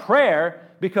don't love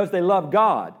prayer because they love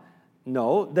God.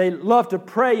 No, they love to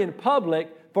pray in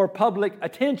public for public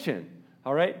attention,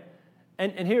 all right?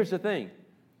 And here's the thing.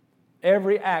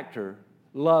 Every actor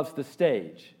loves the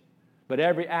stage, but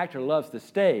every actor loves the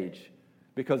stage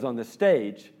because on the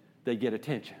stage, they get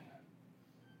attention.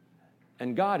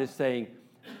 And God is saying,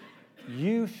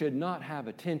 you should not have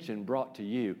attention brought to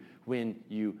you when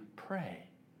you pray.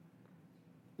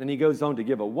 Then he goes on to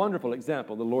give a wonderful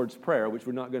example, the Lord's Prayer, which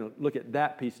we're not going to look at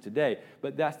that piece today,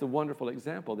 but that's the wonderful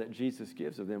example that Jesus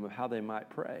gives of them of how they might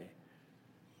pray.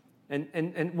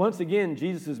 And once again,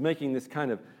 Jesus is making this kind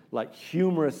of like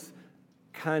humorous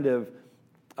kind of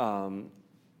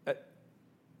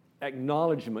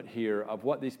acknowledgement here of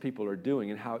what these people are doing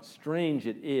and how strange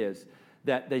it is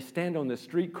that they stand on the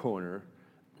street corner.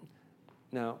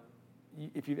 Now,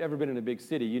 if you've ever been in a big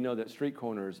city, you know that street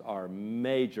corners are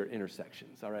major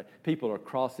intersections, all right? People are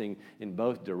crossing in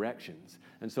both directions.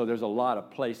 And so there's a lot of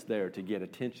place there to get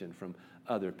attention from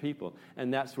other people.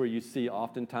 And that's where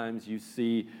oftentimes you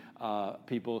see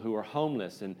people who are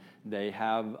homeless and they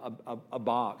have a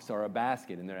box or a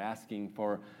basket and they're asking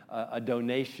for a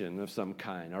donation of some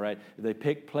kind, all right? They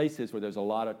pick places where there's a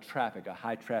lot of traffic, a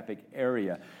high traffic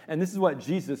area. And this is what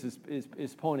Jesus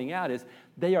is pointing out is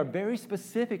they are very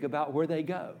specific about where they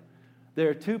go. There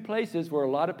are two places where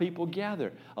a lot of people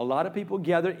gather. A lot of people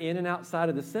gather in and outside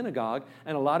of the synagogue,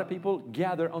 and a lot of people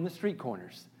gather on the street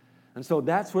corners. And so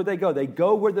that's where they go. They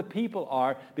go where the people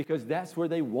are because that's where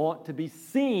they want to be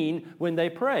seen when they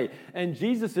pray. And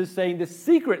Jesus is saying the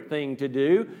secret thing to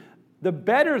do, the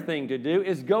better thing to do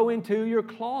is go into your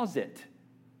closet.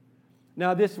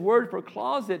 Now, this word for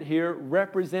closet here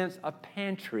represents a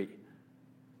pantry.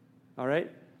 All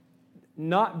right?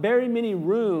 Not very many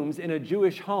rooms in a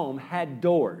Jewish home had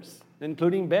doors,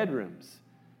 including bedrooms.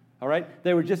 All right?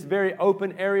 They were just very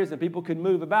open areas and people could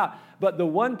move about. But the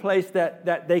one place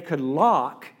that they could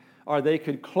lock or they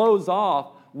could close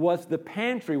off was the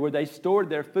pantry where they stored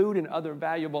their food and other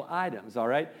valuable items, all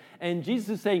right? And Jesus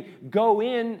is saying, go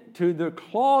into the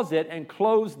closet and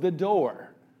close the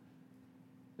door.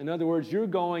 In other words, you're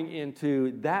going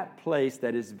into that place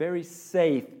that is very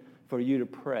safe for you to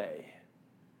pray.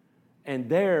 And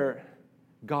there,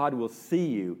 God will see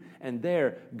you, and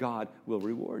there God will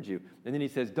reward you. And then he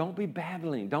says, don't be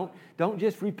babbling. Don't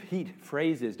just repeat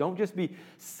phrases. Don't just be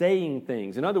saying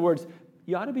things. In other words,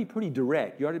 you ought to be pretty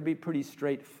direct. You ought to be pretty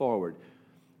straightforward.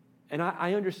 And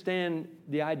I understand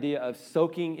the idea of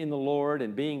soaking in the Lord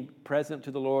and being present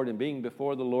to the Lord and being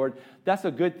before the Lord. That's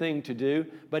a good thing to do,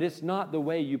 but it's not the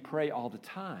way you pray all the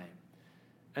time.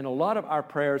 And a lot of our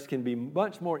prayers can be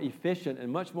much more efficient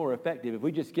and much more effective if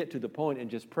we just get to the point and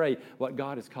just pray what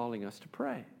God is calling us to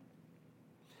pray.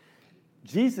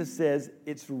 Jesus says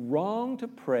it's wrong to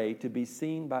pray to be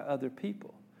seen by other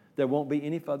people. There won't be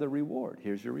any further reward.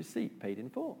 Here's your receipt, paid in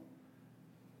full.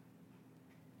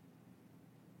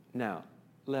 Now,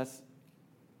 let's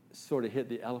sort of hit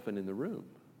the elephant in the room.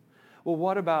 Well,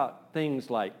 what about things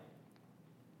like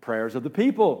prayers of the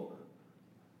people?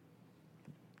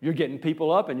 You're getting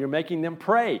people up and you're making them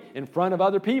pray in front of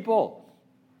other people.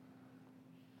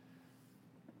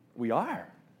 We are.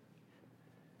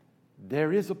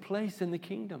 There is a place in the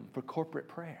kingdom for corporate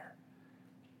prayer.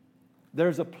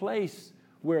 There's a place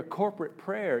where corporate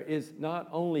prayer is not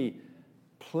only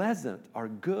pleasant or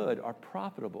good or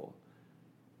profitable,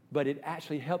 but it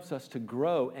actually helps us to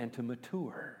grow and to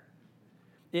mature.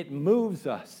 It moves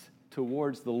us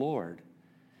towards the Lord.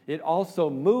 It also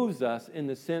moves us in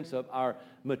the sense of our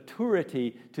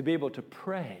maturity to be able to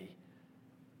pray.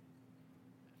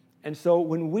 And so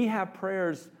when we have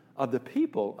prayers of the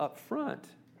people up front,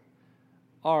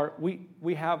 or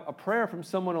we have a prayer from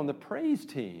someone on the praise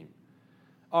team,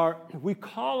 or we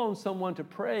call on someone to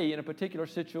pray in a particular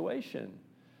situation,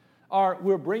 or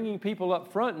we're bringing people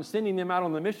up front and sending them out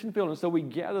on the mission field, and so we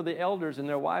gather the elders and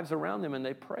their wives around them and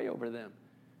they pray over them.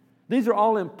 These are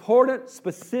all important,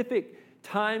 specific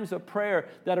times of prayer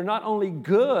that are not only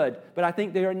good, but I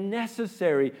think they are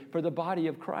necessary for the body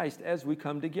of Christ as we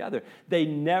come together. They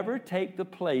never take the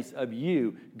place of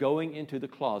you going into the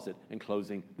closet and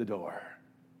closing the door.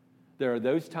 There are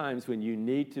those times when you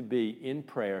need to be in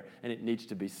prayer and it needs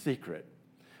to be secret.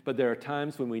 But there are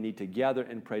times when we need to gather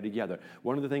and pray together.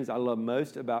 One of the things I love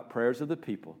most about prayers of the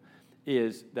people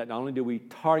is that not only do we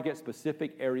target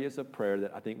specific areas of prayer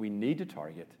that I think we need to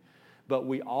target, but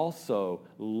we also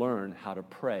learn how to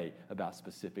pray about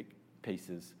specific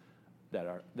pieces that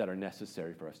are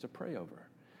necessary for us to pray over.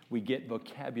 We get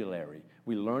vocabulary.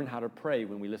 We learn how to pray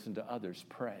when we listen to others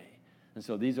pray. And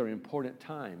so these are important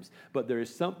times. But there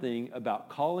is something about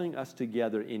calling us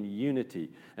together in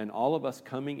unity and all of us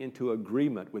coming into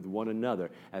agreement with one another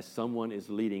as someone is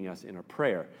leading us in a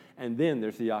prayer. And then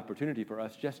there's the opportunity for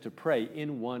us just to pray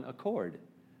in one accord.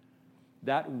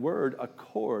 That word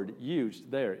accord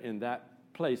used there in that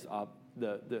place of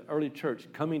the early church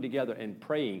coming together and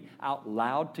praying out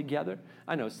loud together.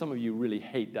 I know some of you really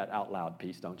hate that out loud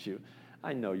piece, don't you?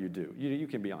 I know you do. You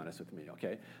can be honest with me,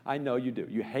 okay? I know you do.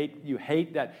 You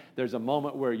hate that there's a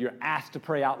moment where you're asked to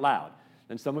pray out loud.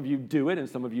 And some of you do it, and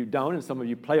some of you don't, and some of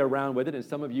you play around with it, and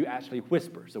some of you actually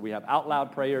whisper. So we have out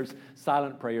loud prayers,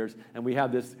 silent prayers, and we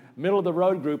have this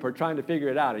middle-of-the-road group who are trying to figure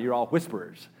it out, and you're all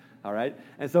whisperers, all right?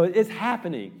 And so it's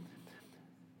happening.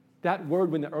 That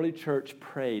word, when the early church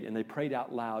prayed, and they prayed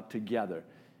out loud together,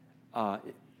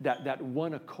 that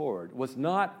one accord was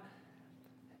not...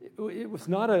 It was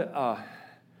not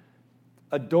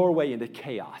a doorway into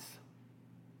chaos,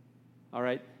 all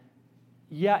right?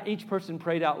 Yeah, each person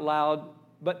prayed out loud,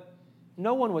 but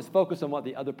no one was focused on what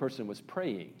the other person was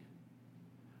praying.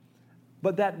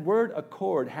 But that word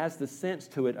accord has the sense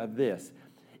to it of this.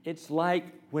 It's like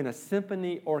when a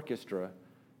symphony orchestra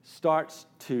starts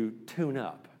to tune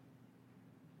up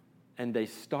and they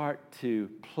start to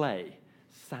play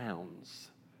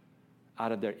sounds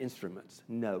out of their instruments,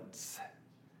 notes.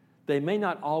 They may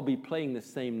not all be playing the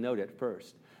same note at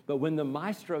first, but when the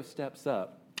maestro steps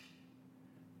up,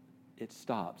 it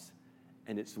stops,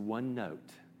 and it's one note,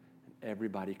 and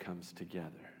everybody comes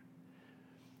together.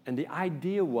 And the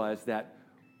idea was that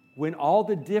when all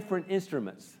the different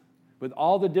instruments, with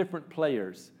all the different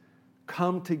players,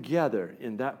 come together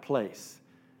in that place,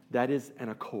 that is an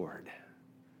accord.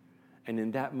 And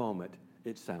in that moment,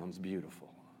 it sounds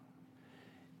beautiful.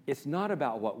 It's not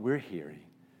about what we're hearing.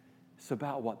 It's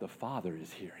about what the Father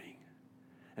is hearing.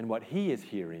 And what He is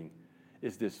hearing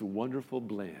is this wonderful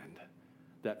blend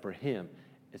that for Him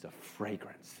is a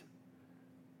fragrance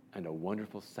and a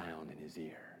wonderful sound in His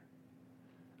ear.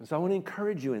 And so I want to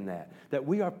encourage you in that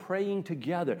we are praying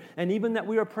together, and even that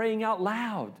we are praying out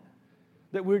loud,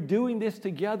 that we're doing this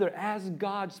together as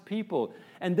God's people.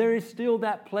 And there is still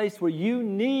that place where you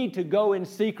need to go in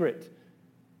secret.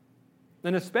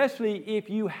 And especially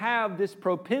if you have this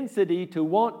propensity to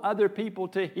want other people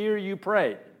to hear you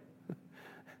pray,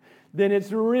 then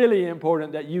it's really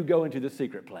important that you go into the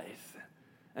secret place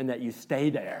and that you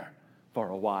stay there for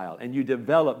a while and you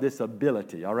develop this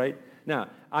ability, all right? Now,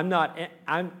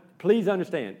 please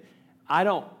understand,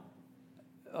 I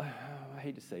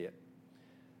hate to say it.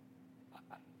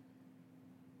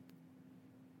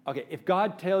 Okay, if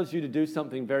God tells you to do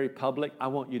something very public, I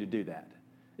want you to do that.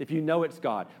 If you know it's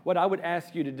God. What I would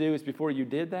ask you to do is before you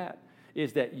did that,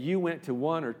 is that you went to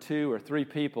one or two or three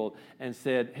people and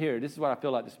said, here, this is what I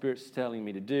feel like the Spirit's telling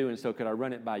me to do, and so could I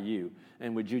run it by you?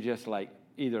 And would you just like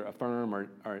either affirm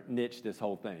or niche this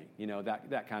whole thing? You know,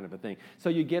 that kind of a thing. So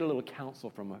you get a little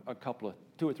counsel from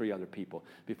two or three other people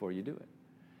before you do it.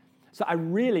 So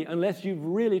unless you've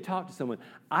really talked to someone,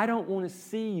 I don't want to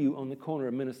see you on the corner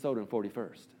of Minnesota and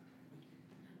 41st.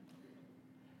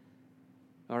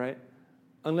 All right?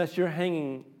 Unless you're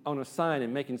hanging on a sign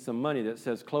and making some money that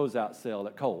says closeout sale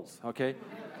at Kohl's, okay?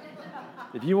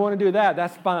 If you want to do that,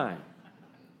 that's fine.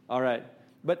 All right?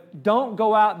 But don't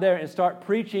go out there and start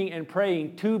preaching and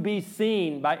praying to be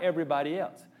seen by everybody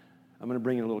else. I'm going to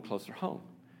bring it a little closer home.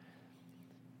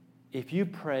 If you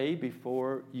pray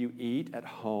before you eat at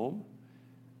home,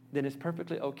 then it's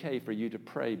perfectly okay for you to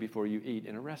pray before you eat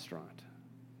in a restaurant.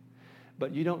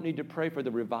 But you don't need to pray for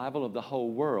the revival of the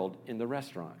whole world in the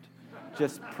restaurant.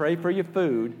 Just pray for your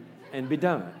food and be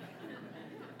done.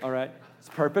 All right? It's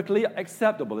perfectly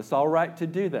acceptable. It's all right to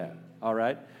do that. All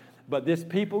right? But this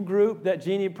people group that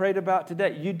Jeannie prayed about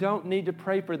today, you don't need to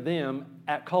pray for them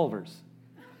at Culver's.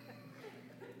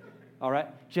 All right?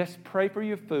 Just pray for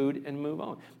your food and move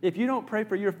on. If you don't pray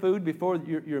for your food before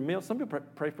your meal, some people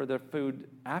pray for their food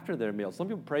after their meal. Some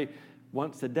people pray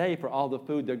once a day for all the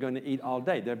food they're going to eat all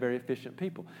day. They're very efficient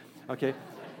people. Okay?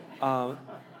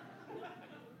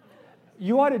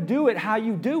 You ought to do it how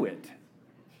you do it.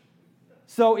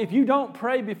 So if you don't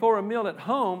pray before a meal at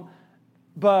home,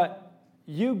 but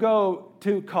you go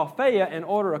to Coffea and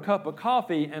order a cup of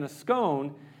coffee and a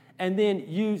scone, and then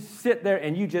you sit there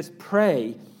and you just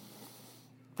pray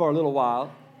for a little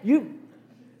while, you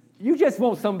just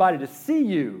want somebody to see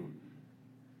you.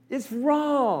 It's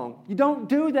wrong. You don't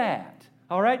do that,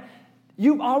 all right?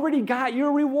 You've already got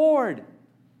your reward,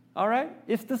 all right?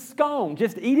 It's the scone.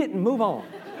 Just eat it and move on.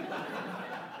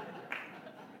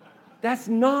 That's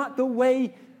not the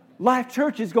way Life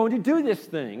Church is going to do this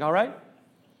thing, all right?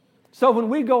 So when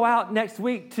we go out next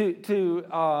week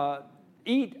to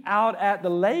eat out at the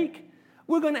lake,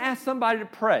 we're going to ask somebody to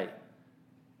pray.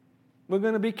 We're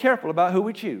going to be careful about who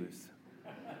we choose,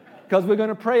 because we're going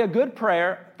to pray a good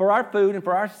prayer for our food and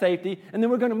for our safety, and then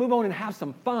we're going to move on and have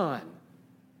some fun.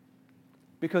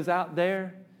 Because out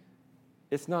there,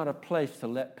 it's not a place to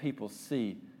let people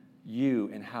see you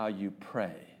and how you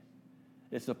pray.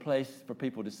 It's a place for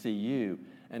people to see you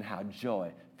and how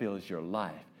joy fills your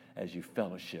life as you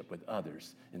fellowship with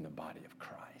others in the body of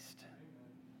Christ.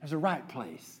 There's a right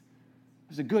place.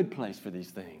 There's a good place for these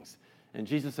things. And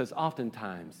Jesus says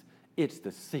oftentimes it's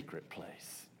the secret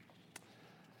place.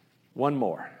 One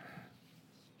more.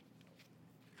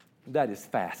 That is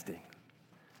fasting.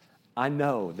 I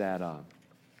know that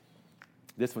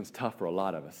this one's tough for a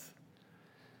lot of us.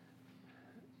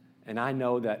 And I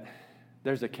know that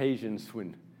there's occasions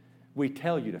when we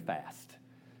tell you to fast.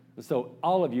 So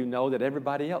all of you know that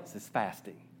everybody else is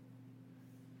fasting,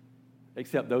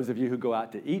 except those of you who go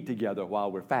out to eat together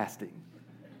while we're fasting.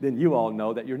 Then you all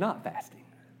know that you're not fasting.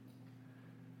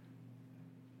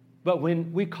 But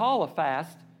when we call a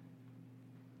fast,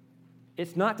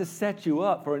 it's not to set you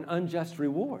up for an unjust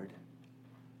reward.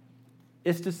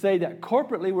 It's to say that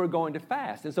corporately we're going to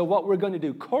fast. And so what we're going to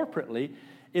do corporately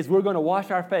is we're going to wash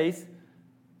our face,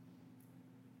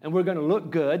 and we're going to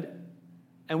look good,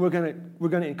 and we're going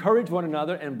to encourage one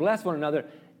another and bless one another,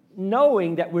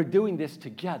 knowing that we're doing this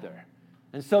together.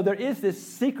 And so there is this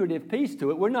secretive piece to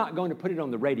it. We're not going to put it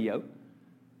on the radio.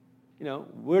 You know,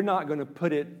 we're not going to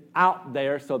put it out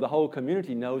there so the whole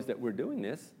community knows that we're doing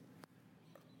this.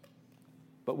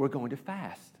 But we're going to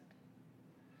fast.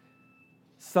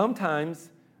 Sometimes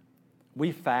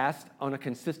we fast on a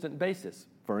consistent basis.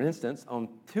 For instance, on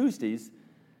Tuesdays,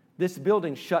 this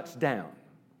building shuts down.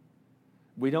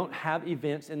 We don't have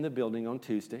events in the building on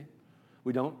Tuesday.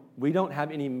 We don't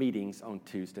have any meetings on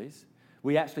Tuesdays.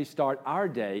 We actually start our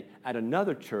day at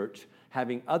another church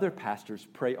having other pastors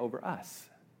pray over us.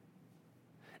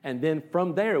 And then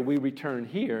from there, we return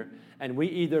here, and we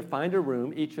either find a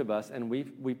room, each of us, and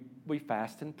we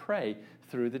fast and pray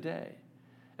through the day.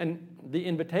 And the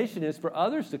invitation is for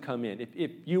others to come in.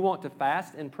 If you want to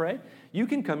fast and pray, you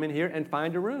can come in here and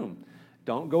find a room.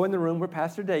 Don't go in the room where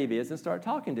Pastor Dave is and start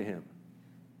talking to him.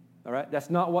 All right?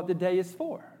 That's not what the day is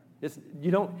for.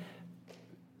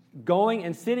 Going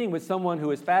and sitting with someone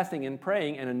who is fasting and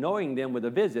praying and annoying them with a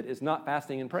visit is not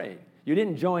fasting and praying. You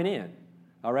didn't join in.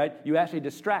 All right? You actually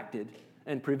distracted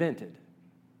and prevented.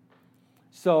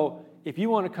 So if you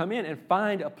want to come in and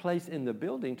find a place in the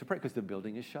building to pray, because the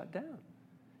building is shut down,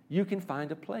 you can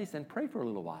find a place and pray for a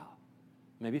little while.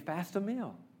 Maybe fast a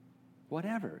meal.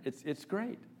 Whatever. It's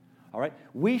great. All right?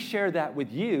 We share that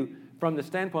with you from the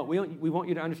standpoint, we want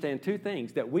you to understand two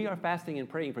things, that we are fasting and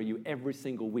praying for you every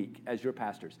single week as your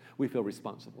pastors. We feel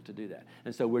responsible to do that.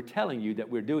 And so we're telling you that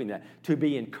we're doing that to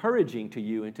be encouraging to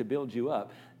you and to build you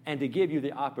up and to give you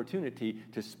the opportunity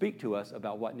to speak to us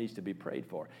about what needs to be prayed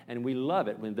for. And we love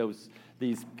it when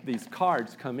these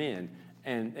cards come in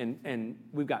and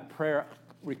we've got prayer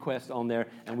requests on there,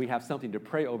 and we have something to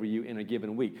pray over you in a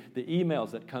given week. The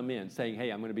emails that come in saying, hey,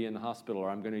 I'm going to be in the hospital,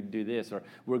 or I'm going to do this, or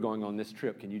we're going on this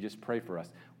trip. Can you just pray for us?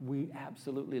 We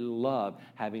absolutely love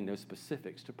having those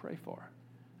specifics to pray for.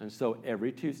 And so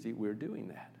every Tuesday, we're doing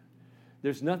that.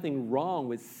 There's nothing wrong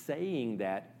with saying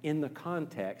that in the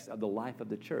context of the life of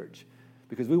the church,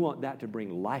 because we want that to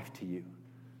bring life to you.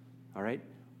 All right?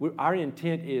 Our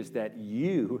intent is that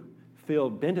you feel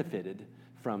benefited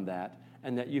from that,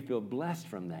 and that you feel blessed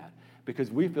from that, because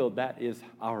we feel that is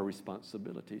our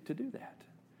responsibility to do that.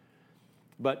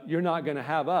 But you're not going to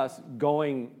have us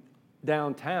going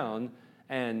downtown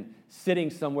and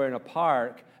sitting somewhere in a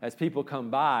park as people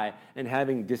come by and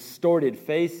having distorted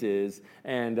faces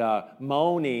and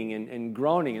moaning and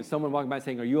groaning, and someone walking by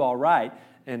saying, are you all right?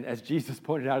 And as Jesus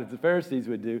pointed out, as the Pharisees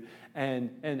would do,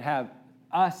 and have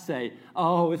us say,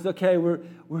 oh, it's okay, we're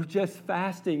just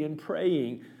fasting and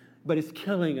praying, but it's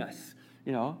killing us,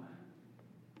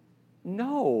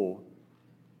 No.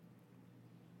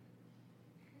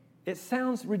 It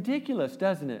sounds ridiculous,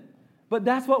 doesn't it? But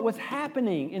that's what was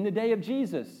happening in the day of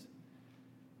Jesus,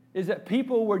 is that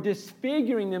people were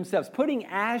disfiguring themselves, putting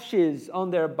ashes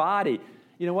on their body.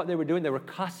 You know what they were doing? They were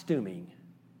costuming.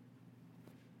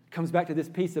 Comes back to this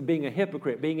piece of being a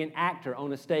hypocrite, being an actor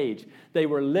on a stage. They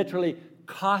were literally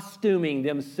costuming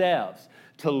themselves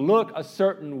to look a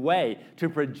certain way, to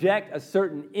project a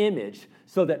certain image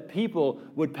so that people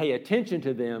would pay attention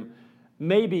to them,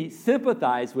 maybe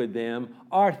sympathize with them,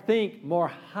 or think more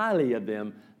highly of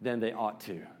them than they ought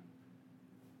to.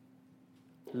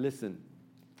 Listen,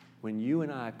 when you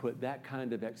and I put that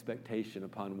kind of expectation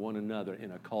upon one another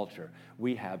in a culture,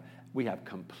 we have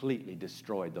completely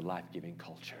destroyed the life-giving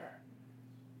culture.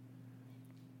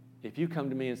 If you come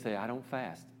to me and say, I don't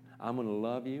fast, I'm going to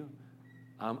love you,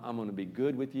 I'm going to be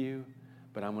good with you,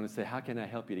 but I'm going to say, how can I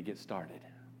help you to get started?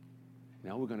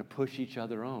 Now we're going to push each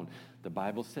other on. The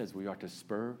Bible says we are to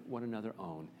spur one another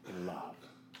on in love.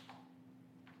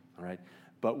 All right?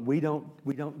 But we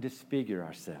don't disfigure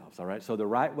ourselves, all right? So the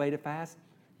right way to fast,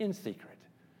 in secret.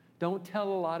 Don't tell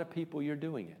a lot of people you're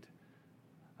doing it,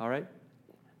 all right?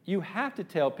 You have to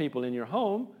tell people in your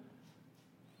home.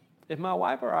 If my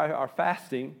wife or I are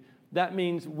fasting, that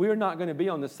means we're not going to be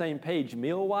on the same page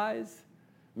meal-wise,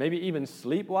 maybe even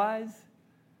sleep-wise.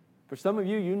 For some of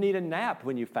you, you need a nap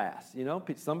when you fast.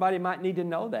 Somebody might need to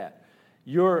know that.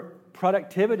 Your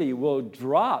productivity will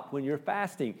drop when you're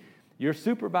fasting. Your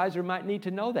supervisor might need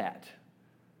to know that.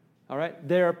 All right?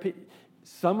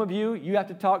 Some of you have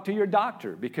to talk to your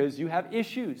doctor because you have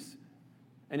issues.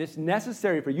 And it's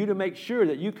necessary for you to make sure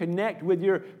that you connect with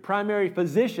your primary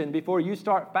physician before you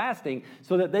start fasting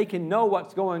so that they can know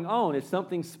what's going on. If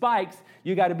something spikes,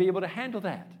 you got to be able to handle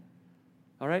that.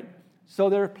 All right? So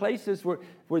there are places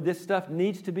where this stuff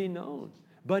needs to be known.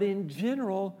 But in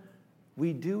general,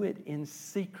 we do it in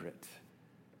secret.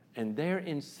 And there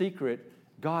in secret,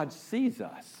 God sees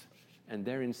us. And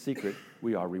there in secret,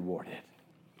 we are rewarded.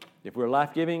 If we're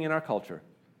life-giving in our culture,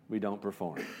 we don't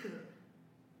perform.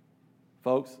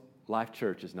 Folks, Life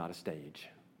Church is not a stage.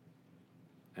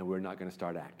 And we're not going to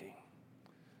start acting.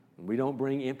 We don't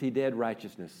bring empty, dead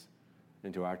righteousness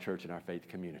into our church and our faith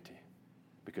community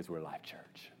because we're Life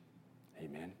Church.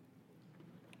 Amen.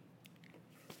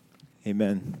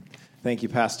 Amen. Thank you,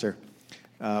 Pastor.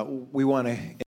 We want to